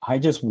I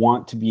just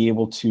want to be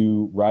able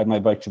to ride my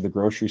bike to the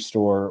grocery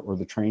store or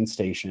the train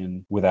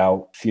station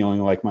without feeling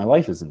like my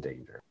life is in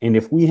danger. And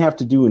if we have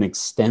to do an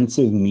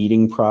extensive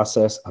meeting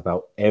process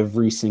about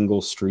every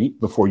single street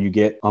before you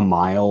get a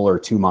mile or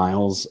 2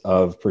 miles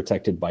of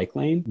protected bike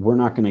lane, we're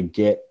not going to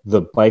get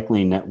the bike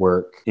lane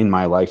network in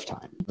my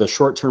lifetime. The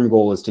short-term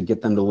goal is to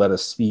get them to let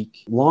us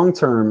speak.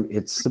 Long-term,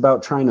 it's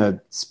about trying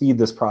to speed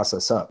this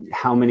process up.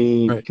 How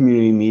many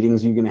community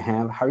meetings are you going to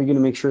have? How are you going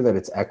to make sure that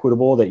it's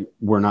equitable, that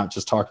we're not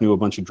just talking to a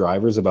bunch of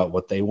drivers about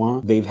what they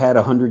want? They've had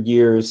 100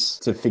 years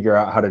to figure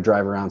out how to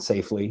drive around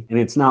safely, and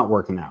it's not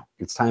working out.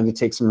 It's time to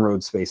take some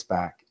road space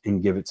back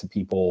and give it to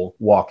people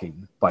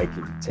walking,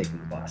 biking, taking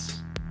the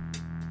bus.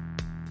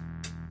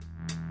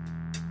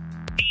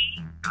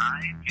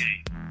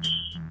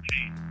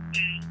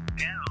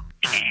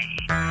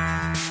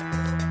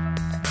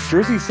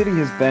 Jersey City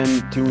has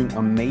been doing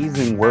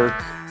amazing work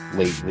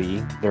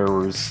lately. There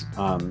was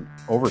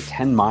over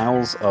 10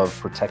 miles of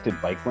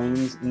protected bike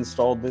lanes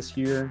installed this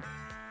year,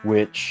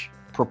 which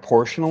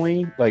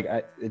proportionally,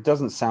 it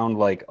doesn't sound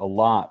like a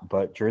lot,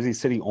 but Jersey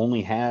City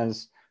only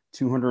has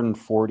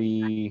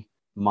 240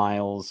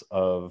 miles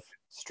of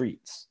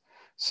streets.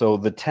 So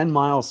the 10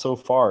 miles so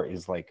far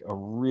is like a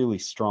really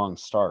strong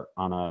start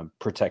on a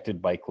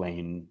protected bike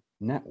lane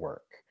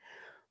network.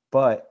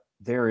 But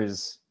there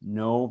is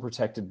no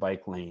protected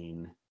bike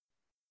lane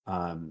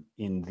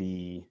in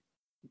the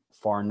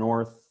far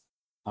north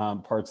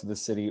parts of the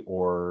city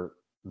or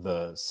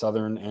the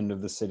southern end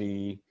of the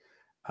city.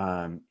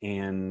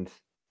 And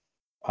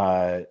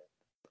a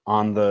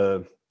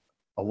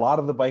lot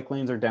of the bike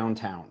lanes are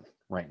downtown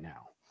right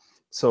now.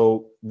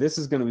 So this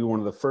is going to be one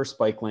of the first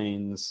bike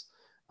lanes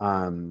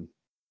in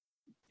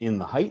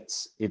the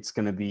Heights. It's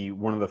going to be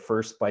one of the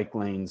first bike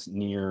lanes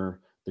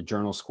near the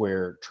Journal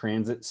Square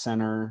Transit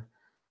Center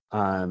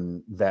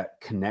that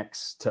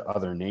connects to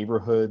other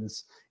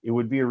neighborhoods. It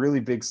would be a really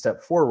big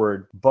step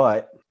forward,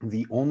 but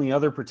the only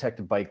other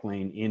protected bike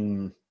lane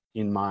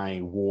in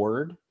my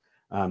ward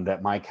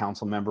that my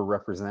council member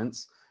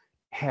represents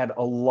had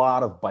a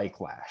lot of bike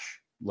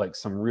lash, like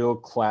some real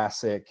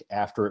classic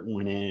after it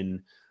went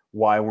in,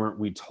 why weren't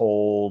we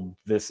told,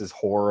 this is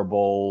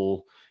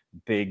horrible,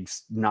 big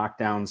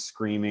knockdown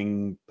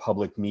screaming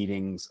public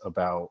meetings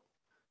about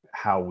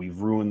how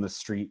we've ruined the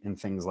street and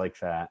things like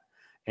that.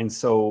 And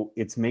so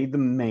it's made the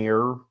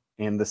mayor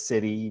and the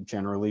city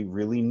generally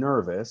really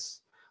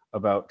nervous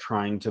about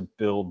trying to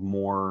build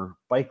more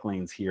bike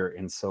lanes here.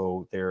 And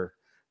so they're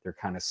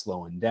kind of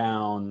slowing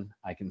down.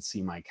 I can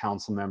see my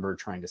council member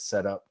trying to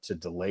set up to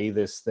delay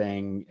this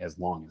thing as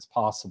long as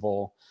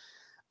possible.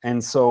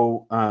 And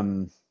so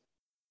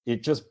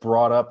it just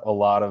brought up a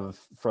lot of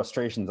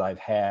frustrations I've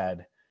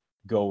had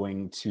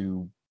going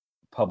to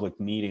public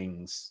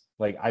meetings.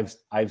 Like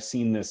I've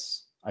seen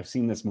this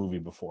movie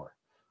before.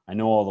 I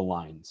know all the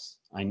lines.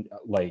 Why?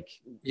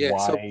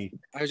 So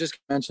I just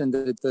mentioned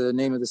the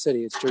name of the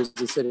city. It's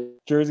Jersey City.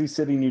 Jersey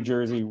City, New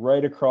Jersey,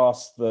 right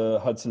across the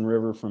Hudson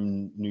River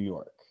from New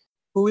York.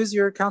 Who is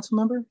your council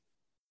member?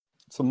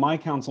 So my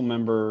council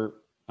member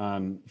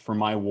for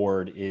my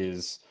ward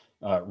is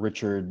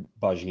Richard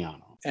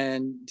Baggiano.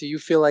 And do you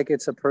feel like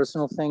it's a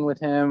personal thing with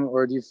him,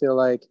 or do you feel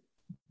like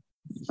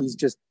he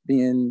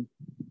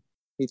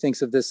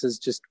thinks of this as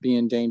just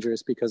being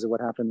dangerous because of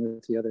what happened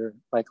with the other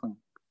bike lane?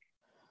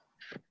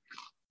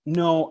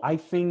 No, I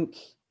think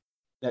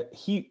that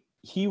he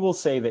will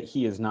say that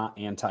he is not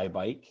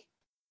anti-bike.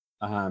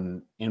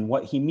 And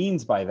what he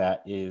means by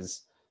that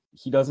is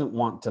he doesn't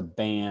want to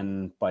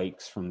ban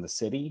bikes from the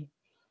city.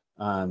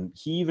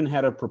 He even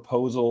had a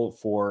proposal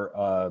for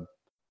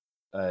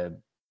a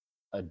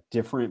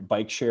different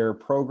bike share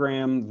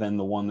program than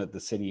the one that the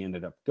city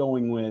ended up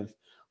going with.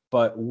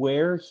 But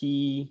where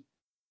he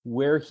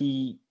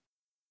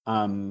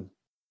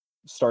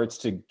starts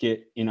to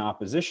get in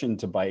opposition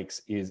to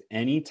bikes is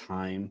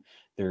anytime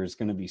there's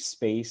going to be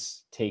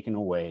space taken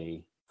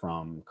away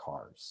from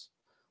cars.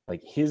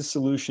 Like his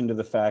solution to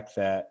the fact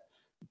that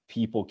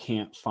people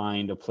can't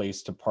find a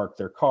place to park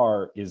their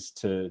car is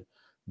to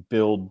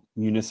build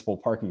municipal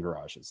parking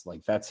garages.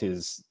 Like that's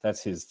his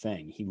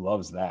thing. He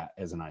loves that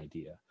as an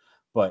idea.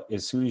 But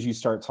as soon as you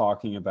start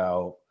talking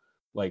about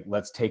like,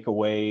 let's take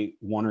away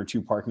 1 or 2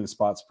 parking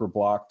spots per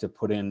block to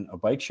put in a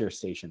bike share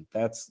station,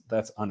 that's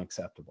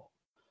unacceptable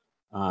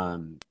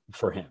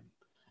for him.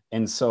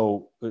 And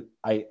so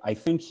I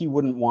think he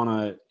wouldn't want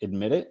to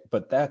admit it,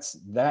 but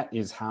that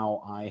is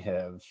how I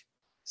have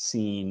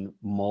seen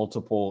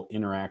multiple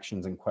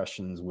interactions and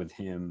questions with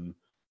him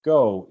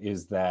go,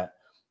 is that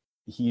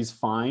he's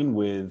fine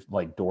with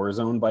like door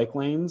zone bike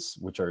lanes,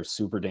 which are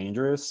super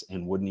dangerous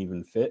and wouldn't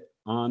even fit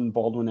on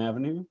Baldwin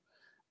Avenue,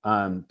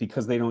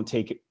 because they don't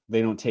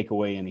take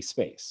away any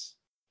space.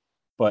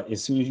 But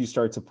as soon as you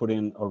start to put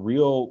in a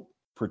real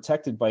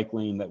protected bike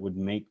lane that would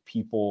make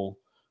people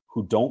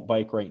who don't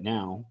bike right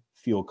now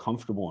feel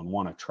comfortable and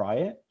want to try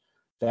it,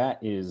 that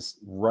is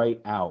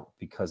right out,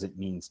 because it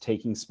means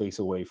taking space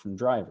away from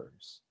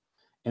drivers.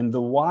 And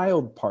the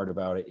wild part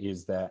about it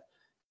is that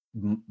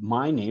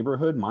my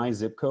neighborhood, my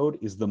zip code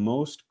is the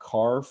most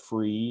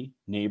car-free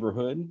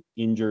neighborhood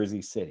in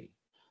Jersey City.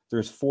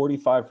 There's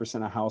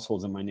 45% of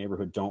households in my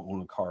neighborhood don't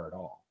own a car at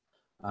all.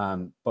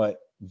 But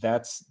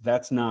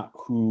that's not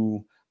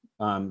who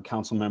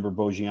Councilmember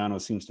Boggiano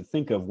seems to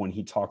think of when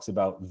he talks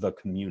about the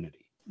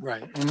community.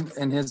 Right.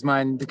 In his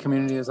mind, the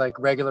community is like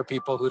regular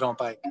people who don't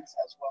bike.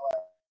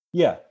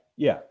 Yeah.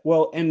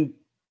 Well, and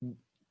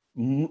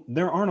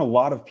there aren't a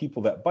lot of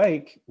people that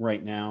bike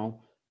right now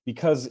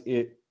because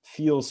it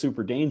feels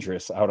super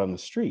dangerous out on the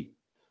street.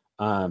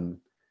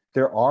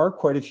 There are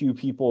quite a few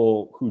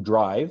people who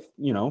drive.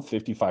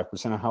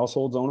 55% of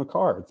households own a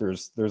car.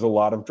 There's a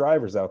lot of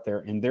drivers out there,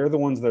 and they're the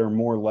ones that are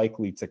more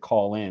likely to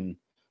call in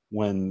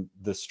when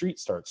the street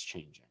starts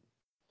changing.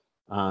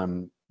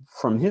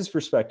 From his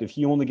perspective,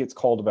 he only gets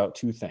called about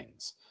two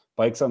things: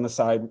 bikes on the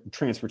side,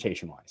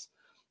 transportation-wise.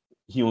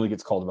 He only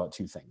gets called about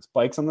two things: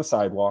 bikes on the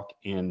sidewalk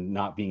and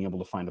not being able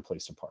to find a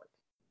place to park.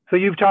 So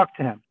you've talked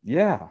to him?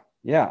 Yeah.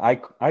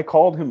 I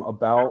called him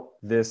about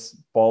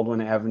this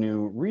Baldwin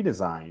Avenue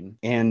redesign,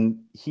 and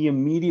he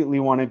immediately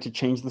wanted to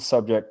change the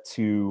subject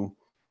to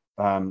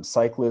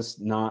cyclists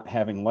not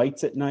having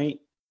lights at night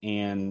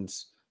and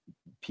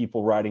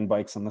people riding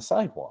bikes on the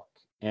sidewalk.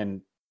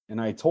 And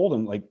I told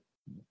him, like,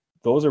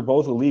 those are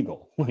both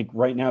illegal. Like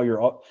right now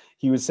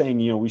he was saying,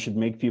 we should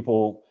make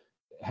people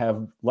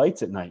have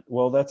lights at night.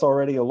 Well, that's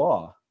already a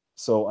law.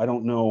 So I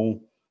don't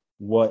know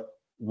what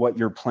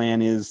your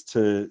plan is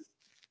to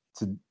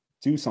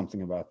do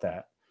something about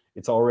that.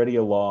 It's already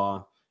a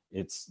law.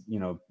 It's,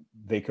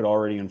 they could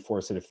already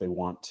enforce it if they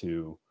want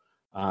to.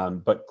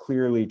 But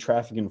clearly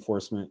traffic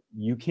enforcement,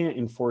 you can't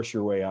enforce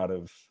your way out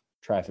of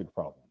traffic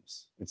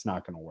problems. It's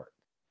not going to work.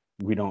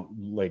 We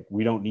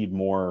don't need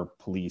more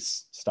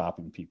police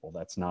stopping people.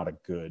 That's not a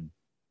good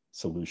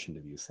solution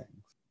to these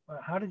things.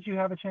 How did you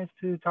have a chance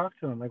to talk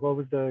to him? Like, what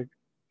was the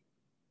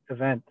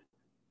event?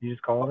 You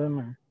just called him?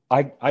 Or?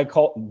 I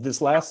called this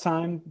last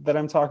time that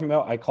I'm talking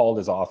about. I called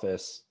his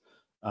office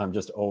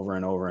just over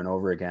and over and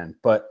over again.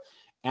 But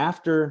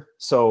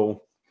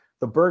so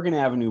the Bergen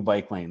Avenue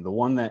bike lane, the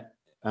one that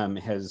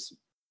has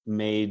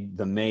made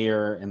the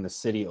mayor and the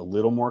city a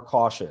little more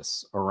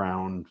cautious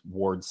around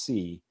Ward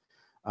C,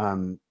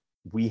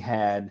 we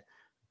had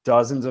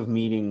dozens of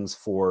meetings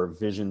for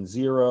Vision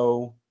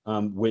Zero,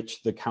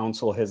 which the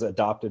council has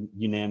adopted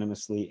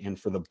unanimously, and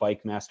for the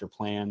Bike Master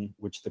Plan,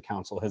 which the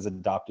council has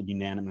adopted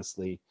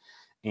unanimously.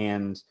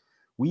 And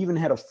we even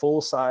had a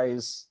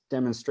full-size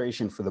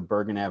demonstration for the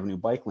Bergen Avenue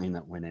bike lane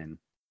that went in.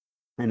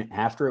 And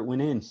after it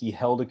went in, he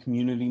held a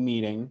community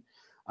meeting,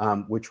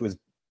 which was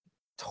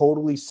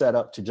totally set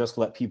up to just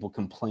let people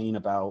complain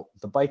about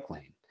the bike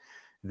lane.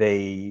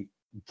 They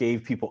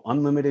gave people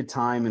unlimited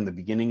time in the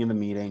beginning of the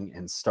meeting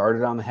and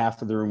started on the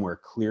half of the room where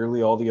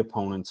clearly all the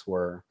opponents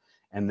were.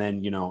 And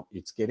then,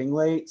 it's getting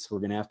late, so we're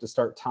going to have to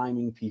start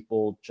timing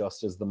people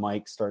just as the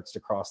mic starts to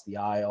cross the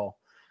aisle.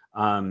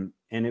 And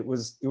it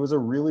was a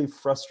really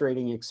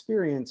frustrating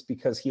experience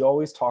because he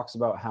always talks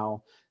about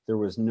how there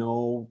was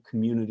no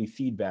community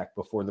feedback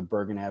before the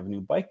Bergen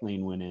Avenue bike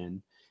lane went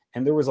in.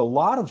 And there was a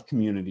lot of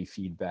community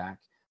feedback,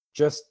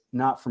 just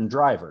not from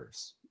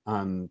drivers.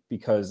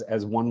 Because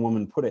as one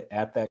woman put it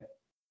at that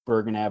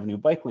Bergen Avenue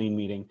bike lane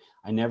meeting,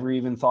 I never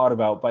even thought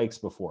about bikes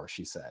before,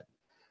 she said.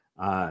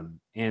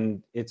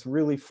 And it's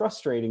really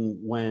frustrating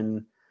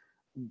when,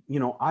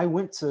 I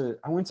went to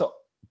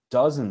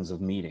dozens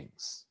of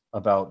meetings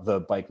about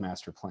the Bike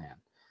Master Plan,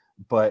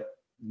 but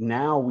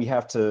now we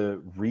have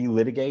to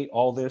relitigate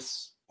all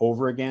this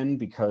over again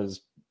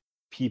because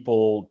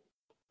people,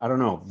 I don't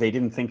know, they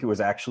didn't think it was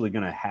actually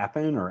going to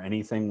happen or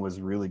anything was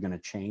really going to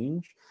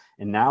change.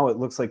 And now it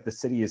looks like the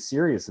city is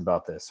serious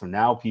about this. So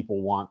now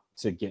people want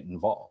to get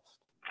involved.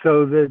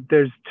 So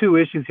there's two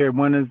issues here.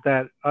 One is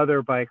that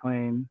other bike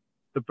lane,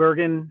 the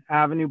Bergen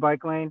Avenue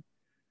bike lane.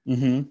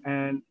 Mm-hmm.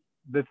 And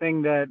the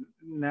thing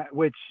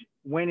which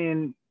went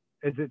in,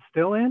 is it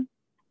still in?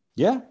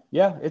 Yeah,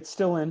 it's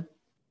still in.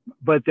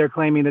 But they're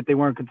claiming that they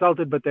weren't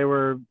consulted, but they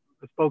were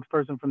a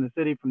spokesperson from the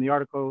city, from the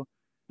article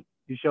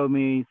you showed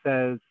me,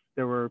 says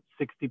there were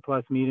 60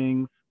 plus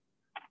meetings.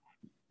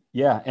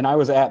 Yeah, and I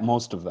was at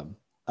most of them.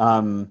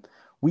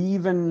 We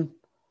went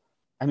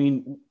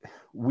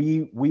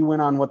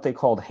on what they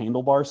called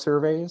handlebar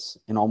surveys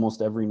in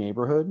almost every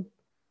neighborhood.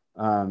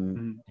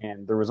 And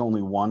there was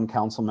only one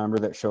council member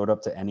that showed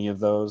up to any of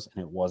those,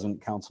 and it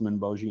wasn't Councilman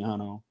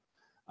Boggiano.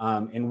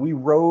 And we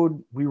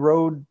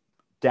rode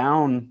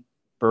down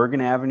Bergen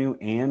Avenue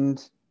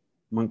and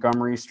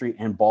Montgomery Street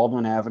and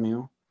Baldwin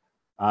Avenue.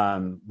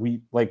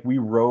 We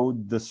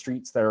rode the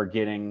streets that are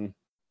getting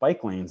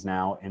bike lanes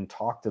now and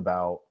talked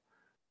about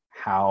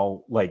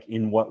how,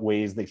 in what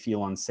ways they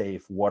feel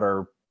unsafe, what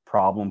are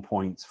problem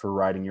points for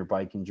riding your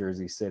bike in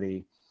Jersey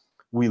City.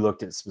 We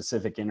looked at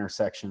specific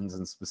intersections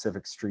and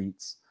specific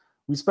streets.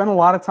 We spent a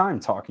lot of time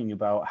talking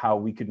about how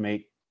we could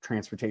make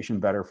transportation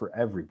better for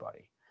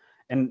everybody.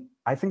 And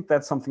I think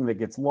that's something that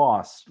gets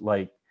lost.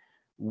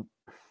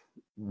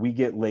 We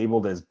get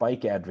labeled as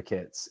bike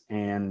advocates,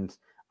 and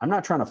I'm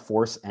not trying to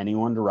force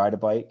anyone to ride a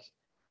bike.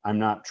 I'm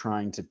not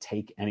trying to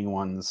take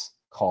anyone's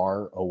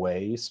car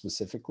away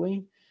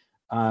specifically.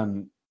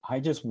 I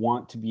just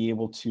want to be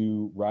able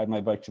to ride my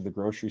bike to the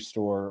grocery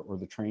store or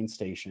the train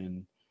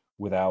station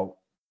without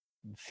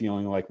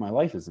feeling like my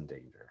life is in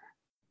danger.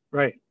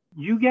 Right.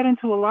 You get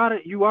into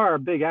you are a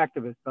big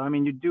activist. I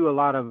mean, you do a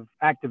lot of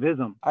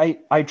activism.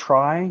 I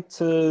try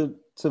to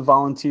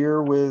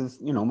volunteer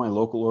with, my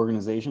local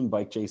organization,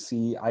 Bike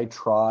JC. I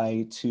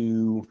try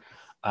to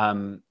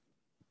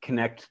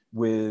connect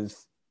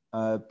with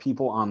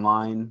people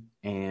online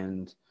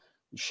and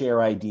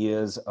share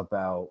ideas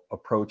about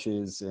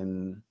approaches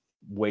and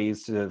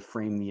ways to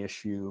frame the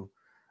issue.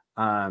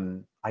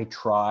 I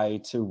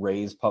try to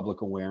raise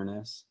public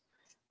awareness.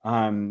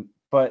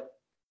 But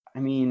I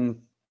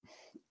mean,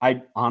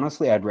 I'd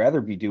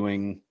rather be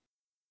doing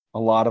a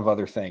lot of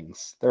other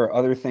things. There are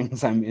other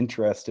things I'm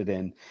interested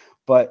in,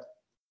 but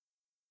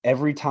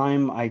every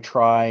time I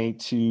try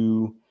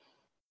to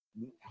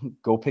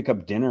go pick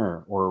up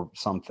dinner or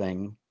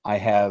something,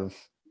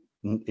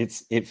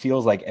 it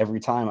feels like every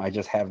time I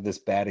just have this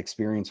bad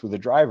experience with a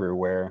driver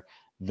where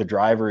the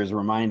driver is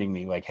reminding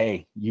me like,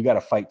 hey, you got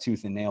to fight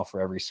tooth and nail for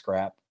every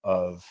scrap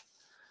of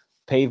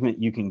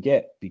pavement you can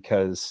get,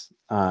 because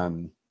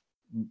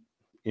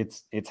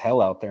it's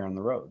hell out there on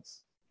the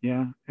roads.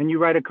 Yeah. And you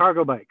ride a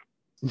cargo bike.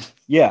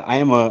 Yeah,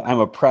 I'm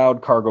a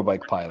proud cargo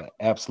bike pilot.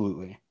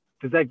 Absolutely.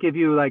 Does that give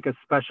you like a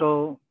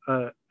special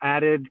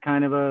added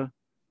kind of a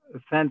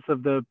sense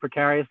of the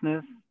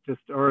precariousness? Do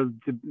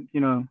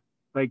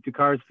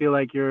cars feel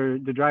like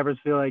the drivers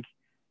feel like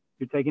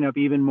you're taking up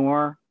even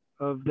more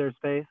of their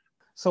space?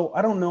 So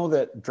I don't know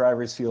that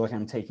drivers feel like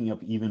I'm taking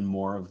up even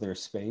more of their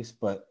space,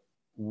 but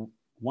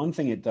one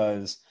thing it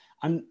does,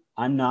 I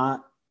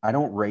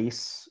don't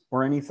race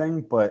or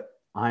anything, but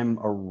I'm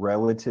a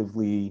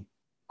relatively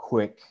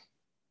quick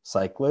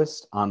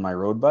cyclist on my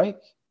road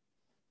bike.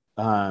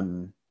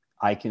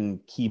 I can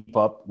keep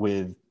up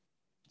with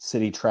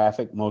city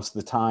traffic most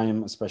of the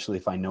time, especially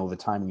if I know the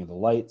timing of the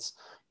lights.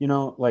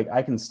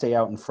 I can stay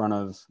out in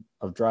front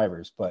of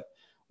drivers. But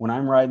when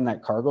I'm riding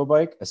that cargo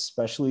bike,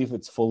 especially if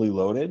it's fully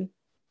loaded,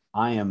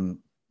 I am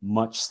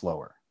much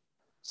slower.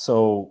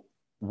 So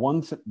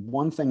one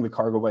thing the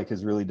cargo bike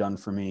has really done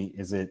for me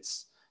is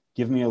it's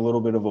give me a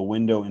little bit of a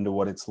window into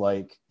what it's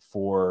like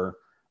for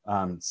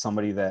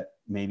somebody that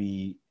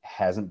maybe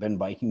hasn't been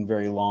biking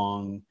very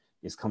long,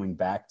 is coming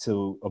back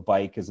to a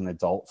bike as an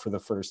adult for the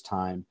first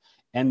time,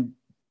 and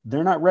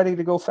they're not ready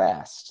to go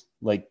fast.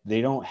 Like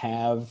they don't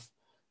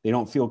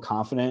feel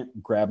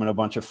confident grabbing a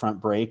bunch of front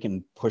brake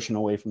and pushing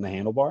away from the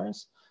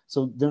handlebars.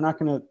 So they're not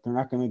gonna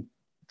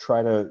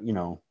try to,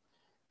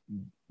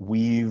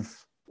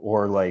 weave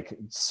or like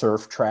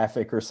surf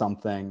traffic or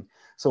something.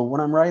 So when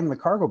I'm riding the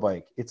cargo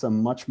bike, it's a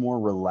much more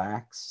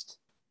relaxed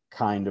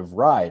kind of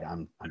ride.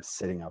 I'm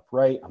sitting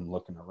upright, I'm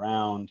looking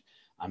around,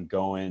 I'm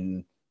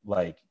going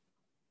like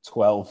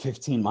 12,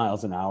 15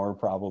 miles an hour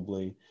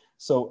probably.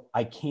 So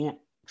I can't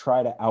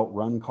try to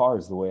outrun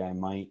cars the way I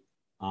might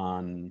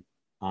on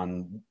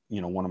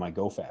one of my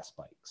Go Fast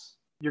bikes.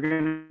 You're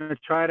going to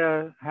try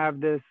to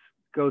have this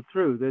go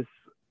through this.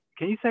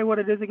 Can you say what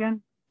it is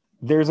again?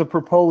 There's a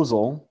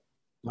proposal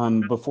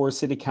before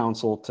City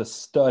Council to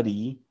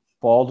study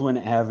Baldwin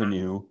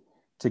Avenue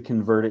to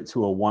convert it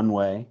to a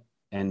one-way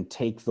and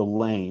take the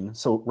lane.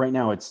 So right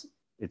now it's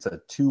a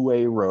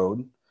two-way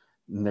road,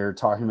 and they're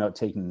talking about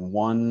taking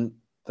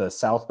the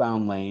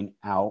southbound lane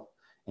out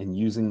and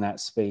using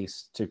that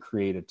space to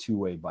create a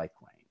two-way bike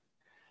lane.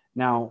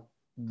 Now,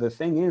 the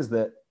thing is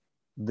that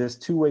this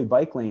two-way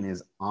bike lane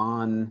is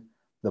on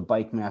the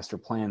bike master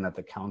plan that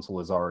the council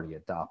has already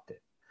adopted.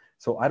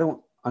 So I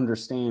don't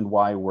understand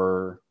why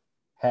we're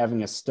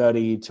having a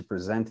study to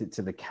present it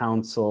to the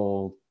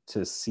council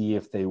to see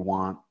if they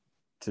want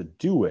to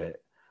do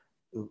it.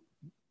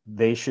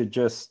 They should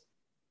just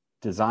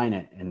design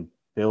it and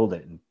build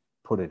it and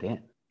put it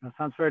in. That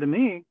sounds fair to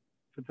me.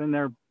 If it's in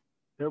there,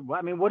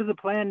 I mean, what does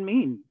a plan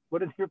mean?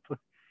 What is your plan?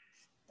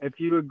 If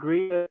you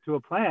agree to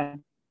a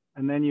plan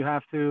and then you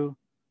have to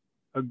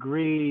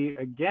agree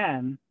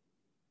again,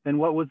 then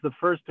what was the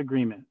first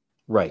agreement?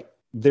 Right.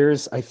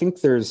 I think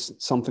there's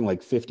something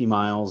like 50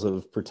 miles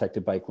of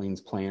protected bike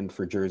lanes planned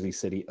for Jersey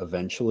City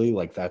eventually.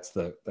 Like that's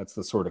the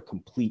sort of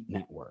complete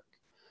network.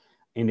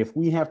 And if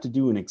we have to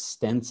do an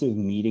extensive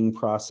meeting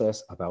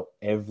process about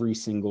every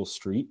single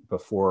street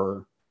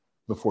before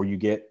you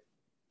get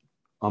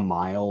a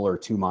mile or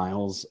 2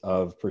 miles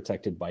of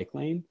protected bike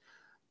lane,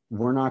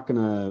 we're not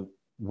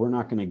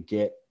gonna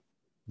get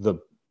the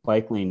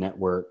bike lane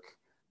network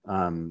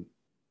in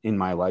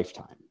my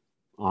lifetime.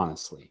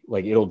 Honestly,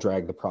 like it'll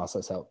drag the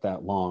process out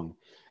that long.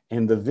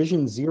 And the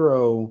Vision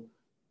Zero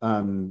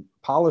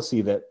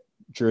policy that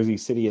Jersey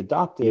City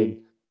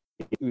adopted,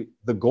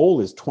 the goal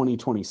is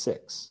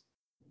 2026.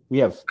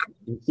 In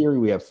theory,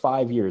 we have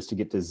 5 years to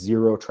get to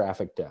zero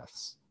traffic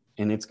deaths.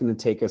 And it's going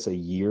to take us a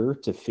year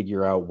to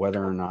figure out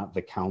whether or not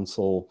the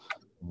council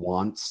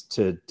wants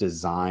to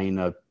design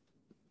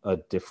a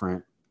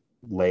different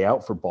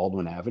layout for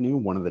Baldwin Avenue,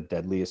 one of the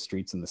deadliest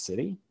streets in the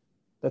city.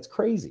 That's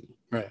crazy.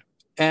 Right.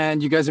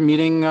 And you guys are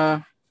meeting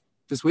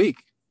this week.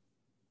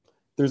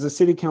 there's a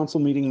city council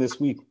meeting this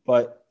week,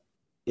 but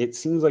it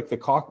seems like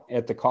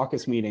at the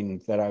caucus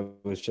meeting that I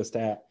was just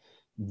at,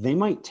 they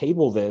might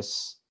table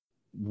this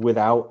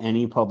without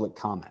any public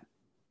comment.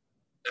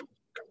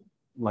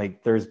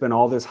 Like there's been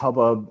all this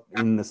hubbub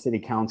in the city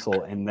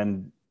council, and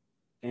then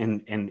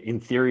and in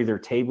theory they're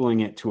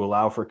tabling it to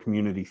allow for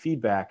community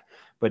feedback,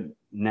 but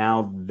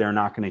now they're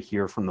not going to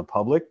hear from the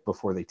public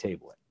before they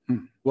table it.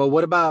 Well,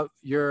 what about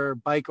your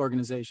bike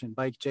organization,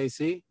 Bike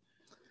JC?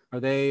 Are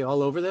they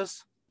all over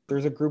this?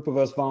 There's a group of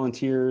us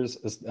volunteers,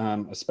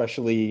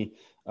 especially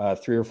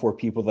 3 or 4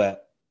 people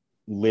that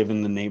live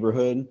in the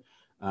neighborhood.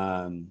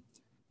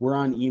 We're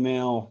on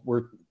email.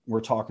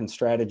 We're talking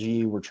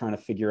strategy. We're trying to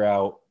figure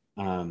out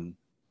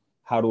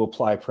how to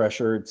apply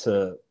pressure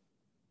to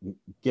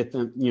get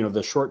them.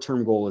 The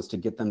short-term goal is to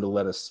get them to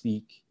let us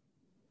speak,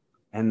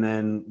 and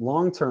then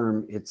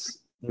long-term, it's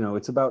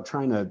about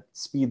trying to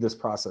speed this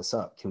process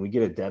up. Can we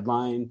get a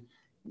deadline?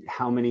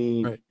 How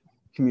many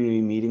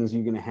community meetings are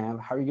you going to have?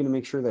 How are you going to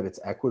make sure that it's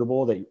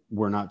equitable, that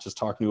we're not just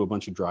talking to a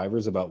bunch of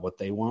drivers about what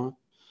they want?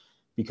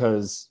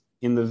 Because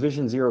in the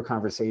Vision Zero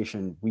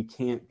conversation, we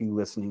can't be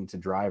listening to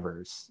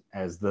drivers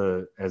as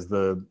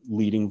the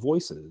leading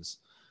voices.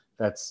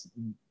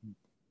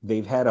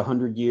 They've had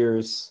 100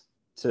 years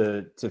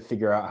to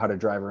figure out how to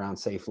drive around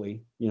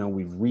safely.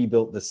 We've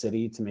rebuilt the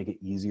city to make it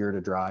easier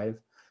to drive,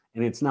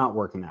 and it's not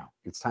working out.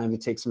 It's time to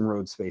take some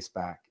road space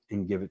back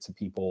and give it to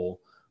people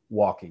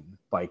walking,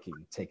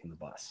 biking, taking the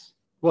bus.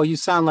 Well, you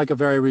sound like a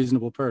very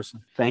reasonable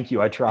person. Thank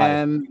you. I try.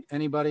 And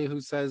anybody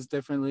who says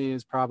differently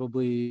is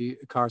probably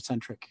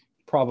car-centric.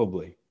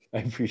 Probably. I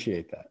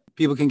appreciate that.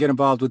 People can get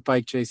involved with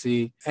Bike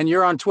JC. And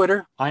you're on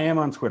Twitter? I am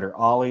on Twitter,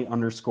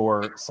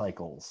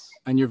 Ollie_cycles.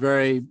 And you're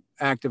very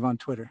active on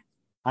Twitter.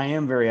 I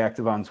am very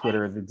active on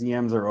Twitter. The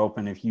DMs are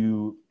open. If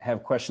you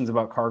have questions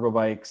about cargo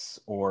bikes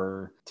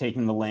or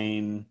taking the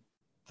lane,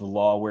 the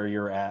law where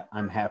you're at,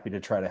 I'm happy to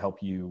try to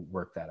help you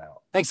work that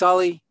out. Thanks,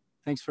 Ollie.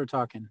 Thanks for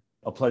talking.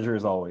 A pleasure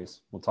as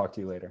always. We'll talk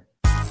to you later.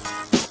 I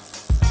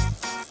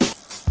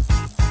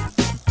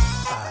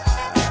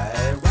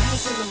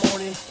rise in the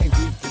morning and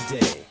greet the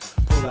day.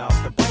 Pull out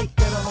the bike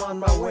and I'm on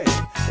my way.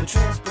 The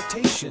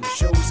transportation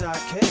shows I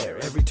care.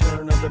 Every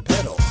turn of the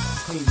pedal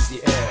cleans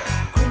the air.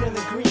 Green in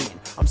the green,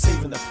 I'm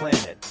saving the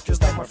planet.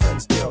 Just like my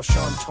friends Dale,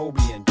 Sean,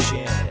 Toby, and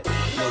Janet.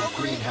 No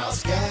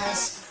greenhouse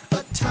gas,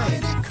 a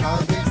tiny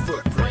carbon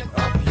footprint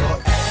up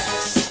your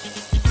ass.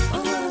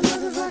 I'm on a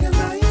motherfucking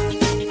bike.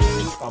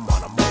 I'm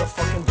on a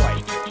motherfucking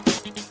bike.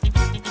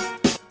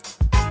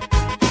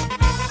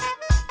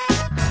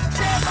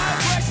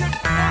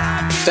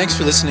 Thanks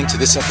for listening to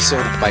this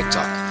episode of Bike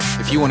Talk.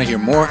 If you want to hear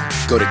more,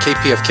 go to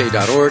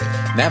kpfk.org,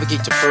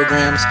 navigate to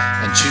programs,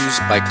 and choose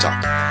Bike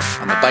Talk.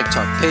 On the Bike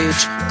Talk page,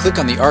 click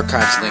on the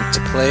archives link to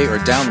play or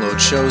download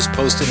shows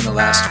posted in the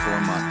last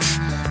 4 months.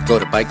 Go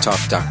to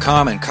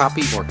biketalk.com and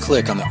copy or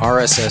click on the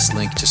RSS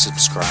link to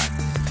subscribe.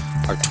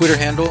 Our Twitter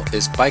handle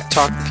is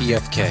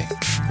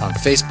BikeTalkPFK. On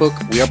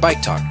Facebook, we are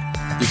Bike Talk.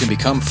 You can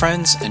become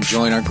friends and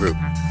join our group.